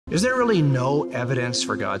Is there really no evidence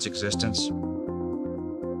for God's existence?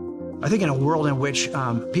 I think in a world in which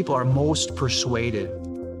people are most persuaded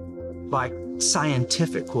by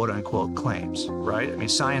scientific quote-unquote claims, right? I mean,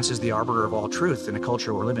 science is the arbiter of all truth in the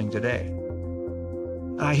culture we're living today.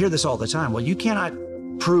 And I hear this all the time. Well, you cannot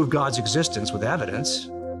prove God's existence with evidence.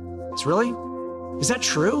 Is that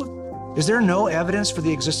true? Is there no evidence for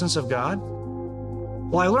the existence of God?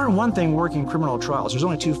 Well, I learned one thing working criminal trials. There's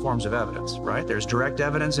only two forms of evidence, right? There's direct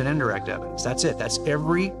evidence and indirect evidence. That's it. That's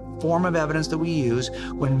every form of evidence that we use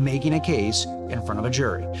when making a case in front of a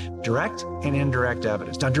jury. Direct and indirect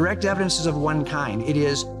evidence. Now, direct evidence is of one kind. It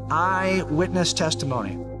is eyewitness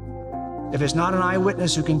testimony. If it's not an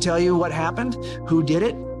eyewitness who can tell you what happened, who did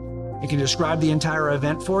it, and can describe the entire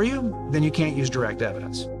event for you, then you can't use direct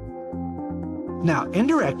evidence. Now,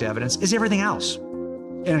 indirect evidence is everything else.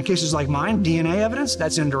 And in cases like mine, DNA evidence,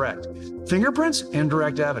 that's indirect. Fingerprints,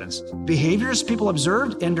 indirect evidence. Behaviors people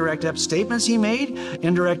observed, indirect evidence. Statements he made,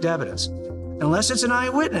 indirect evidence. Unless it's an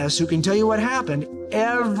eyewitness who can tell you what happened,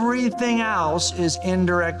 everything else is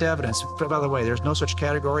indirect evidence. By the way, there's no such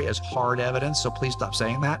category as hard evidence, so please stop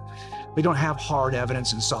saying that. We don't have hard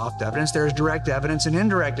evidence and soft evidence. There's direct evidence and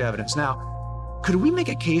indirect evidence. Now, could we make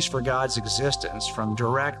a case for God's existence from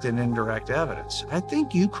direct and indirect evidence? I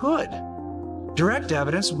think you could. Direct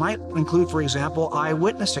evidence might include, for example,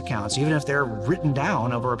 eyewitness accounts. Even if they're written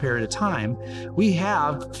down over a period of time, we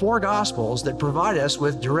have 4 Gospels that provide us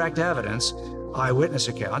with direct evidence, eyewitness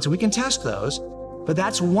accounts, and we can test those. But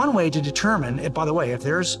that's one way to determine, and by the way, if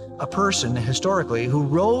there's a person historically who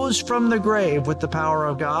rose from the grave with the power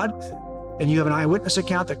of God, and you have an eyewitness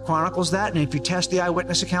account that chronicles that, and if you test the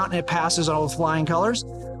eyewitness account and it passes all with flying colors,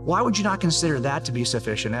 why would you not consider that to be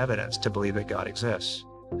sufficient evidence to believe that God exists?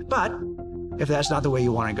 But if that's not the way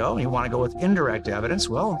you want to go, and you want to go with indirect evidence,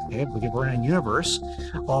 well, if we're in a universe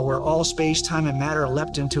where all space, time, and matter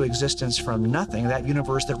leapt into existence from nothing, that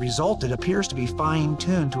universe that resulted appears to be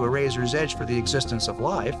fine-tuned to a razor's edge for the existence of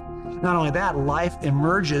life. Not only that, life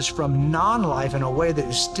emerges from non-life in a way that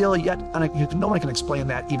is still yet, no one can explain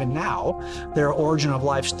that even now. There are origin of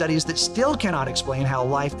life studies that still cannot explain how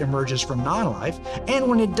life emerges from non-life. And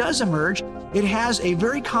when it does emerge, it has a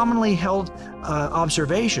very commonly held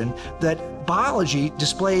observation that biology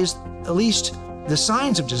displays at least the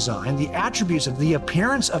signs of design, the attributes of the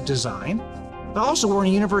appearance of design. But also we're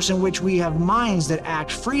in a universe in which we have minds that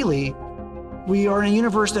act freely. We are in a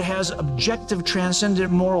universe that has objective,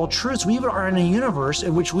 transcendent moral truths. We are in a universe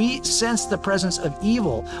in which we sense the presence of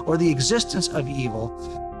evil or the existence of evil.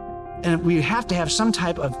 And we have to have some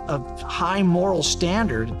type of high moral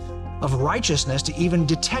standard of righteousness to even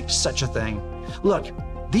detect such a thing. Look,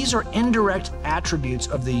 these are indirect attributes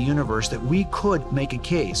of the universe that we could make a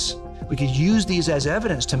case. We could use these as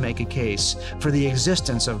evidence to make a case for the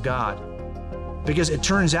existence of God. Because it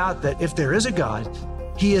turns out that if there is a God,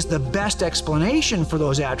 He is the best explanation for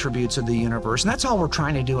those attributes of the universe. And that's all we're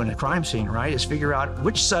trying to do in a crime scene, right? Is figure out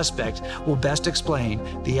which suspect will best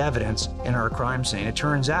explain the evidence in our crime scene. It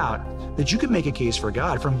turns out that you can make a case for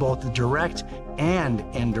God from both the direct and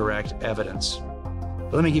indirect evidence.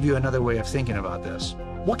 But let me give you another way of thinking about this.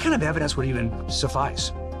 What kind of evidence would even suffice?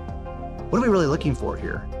 What are we really looking for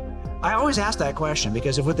here? I always ask that question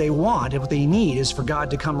because if what they want, if what they need is for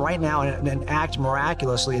God to come right now and act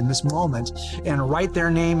miraculously in this moment and write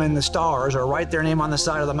their name in the stars or write their name on the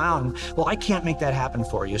side of the mountain, well, I can't make that happen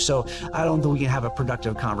for you. So I don't think we can have a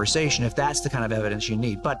productive conversation if that's the kind of evidence you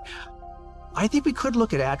need. But I think we could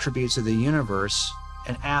look at attributes of the universe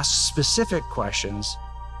and ask specific questions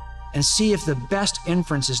and see if the best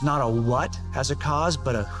inference is not a what as a cause,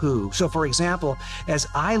 but a who. So for example, as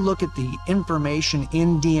I look at the information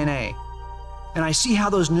in DNA, and I see how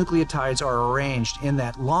those nucleotides are arranged in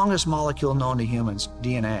that longest molecule known to humans,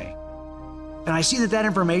 DNA, and I see that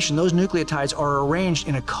information, those nucleotides are arranged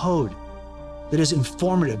in a code that is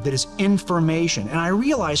informative, that is information, and I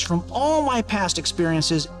realize from all my past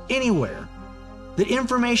experiences anywhere, that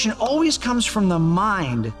information always comes from the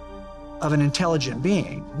mind of an intelligent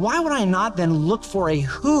being. Why would I not then look for a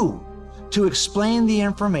who to explain the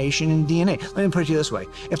information in DNA? Let me put it to you this way.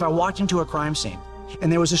 If I walked into a crime scene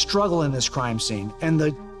and there was a struggle in this crime scene and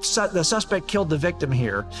the suspect killed the victim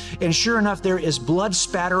here, and sure enough, there is blood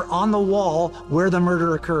spatter on the wall where the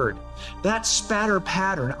murder occurred. That spatter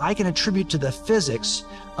pattern I can attribute to the physics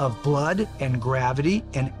of blood and gravity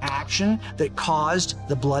and action that caused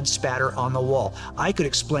the blood spatter on the wall. I could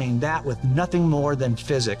explain that with nothing more than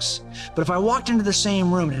physics. But if I walked into the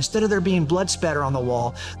same room and instead of there being blood spatter on the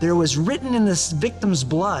wall, there was written in this victim's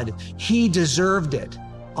blood, "He deserved it,"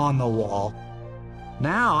 on the wall.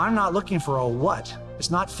 Now I'm not looking for a what It's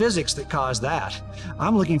not physics that caused that.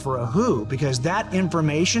 I'm looking for a who, because that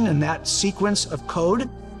information and that sequence of code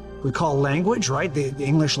we call language, right? The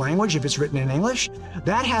English language, if it's written in English,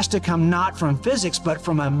 that has to come not from physics, but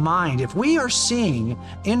from a mind. If we are seeing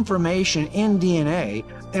information in DNA,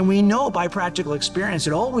 and we know by practical experience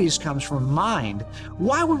it always comes from mind,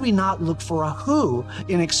 why would we not look for a who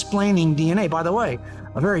in explaining DNA? By the way,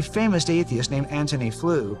 a very famous atheist named Antony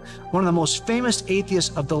Flew, one of the most famous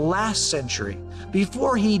atheists of the last century,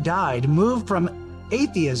 before he died, moved from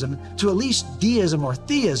atheism to at least deism or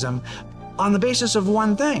theism on the basis of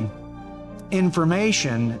one thing: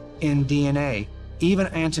 information in DNA. Even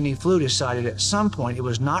Antony Flew decided at some point it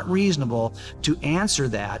was not reasonable to answer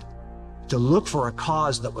that, to look for a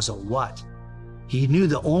cause that was a what. He knew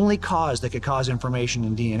the only cause that could cause information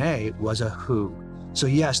in DNA was a who. So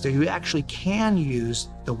yes, you actually can use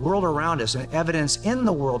the world around us and evidence in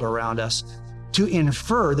the world around us to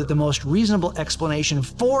infer that the most reasonable explanation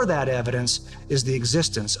for that evidence is the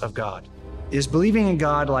existence of God. Is believing in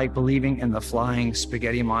God like believing in the flying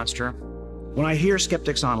spaghetti monster? When I hear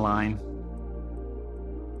skeptics online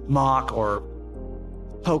mock or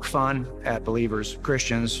poke fun at believers,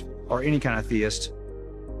 Christians, or any kind of theist,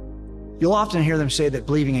 you'll often hear them say that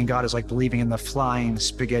believing in God is like believing in the flying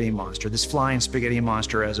spaghetti monster. This flying spaghetti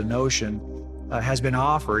monster as a notion has been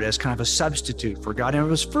offered as kind of a substitute for God. And it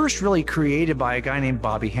was first really created by a guy named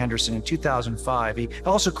Bobby Henderson in 2005. He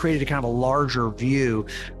also created a kind of a larger view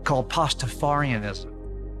called Pastafarianism.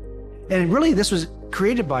 And really this was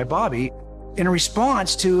created by Bobby in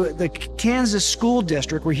response to the Kansas school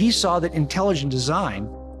district, where he saw that intelligent design,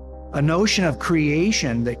 a notion of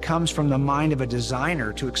creation that comes from the mind of a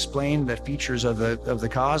designer to explain the features of the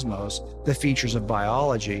cosmos, the features of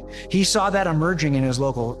biology. He saw that emerging in his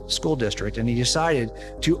local school district, and he decided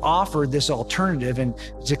to offer this alternative and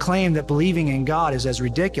to claim that believing in God is as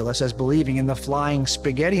ridiculous as believing in the flying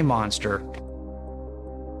spaghetti monster.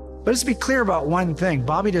 But let's be clear about one thing: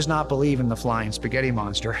 Bobby does not believe in the flying spaghetti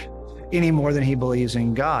monster any more than he believes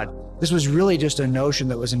in God. This was really just a notion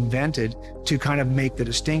that was invented to kind of make the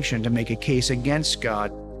distinction, to make a case against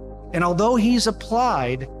God. And although he's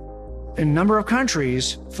applied in a number of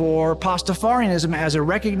countries for Pastafarianism as a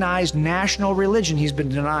recognized national religion, he's been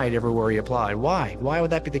denied everywhere he applied. Why? Why would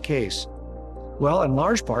that be the case? Well, in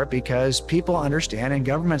large part because people understand, and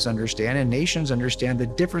governments understand, and nations understand the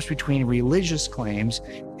difference between religious claims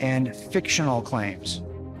and fictional claims.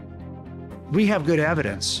 We have good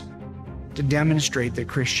evidence to demonstrate that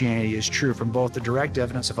Christianity is true from both the direct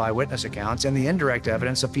evidence of eyewitness accounts and the indirect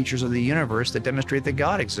evidence of features of the universe that demonstrate that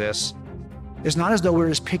God exists. It's not as though we're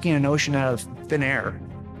just picking a notion out of thin air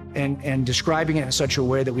and describing it in such a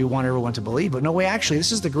way that we want everyone to believe. But no way, actually,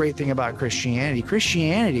 this is the great thing about Christianity.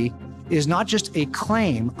 Christianity is not just a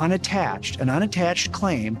claim unattached, an unattached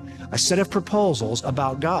claim, a set of proposals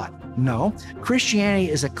about God. No, Christianity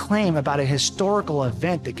is a claim about a historical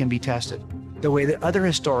event that can be tested, the way that other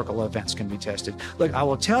historical events can be tested. Look, I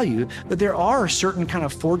will tell you that there are certain kind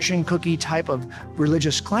of fortune cookie type of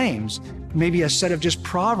religious claims, maybe a set of just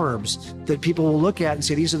proverbs that people will look at and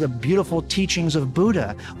say, these are the beautiful teachings of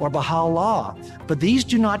Buddha or Baha'u'llah. But these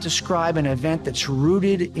do not describe an event that's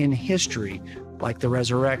rooted in history, like the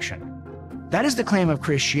resurrection. That is the claim of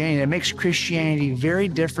Christianity. That makes Christianity very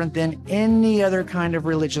different than any other kind of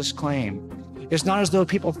religious claim. It's not as though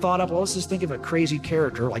people thought up, well, let's just think of a crazy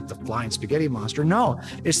character like the flying spaghetti monster. No,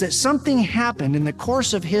 it's that something happened in the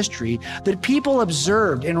course of history that people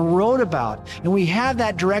observed and wrote about, and we have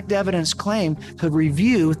that direct evidence claim to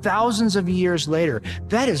review thousands of years later.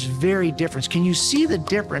 That is very different. Can you see the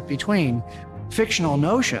difference between fictional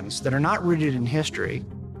notions that are not rooted in history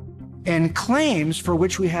and claims for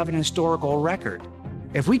which we have an historical record?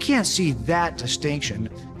 If we can't see that distinction,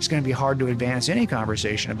 it's going to be hard to advance any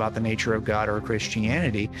conversation about the nature of God or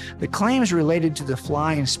Christianity. The claims related to the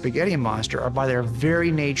flying spaghetti monster are by their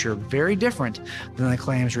very nature very different than the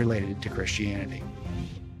claims related to Christianity.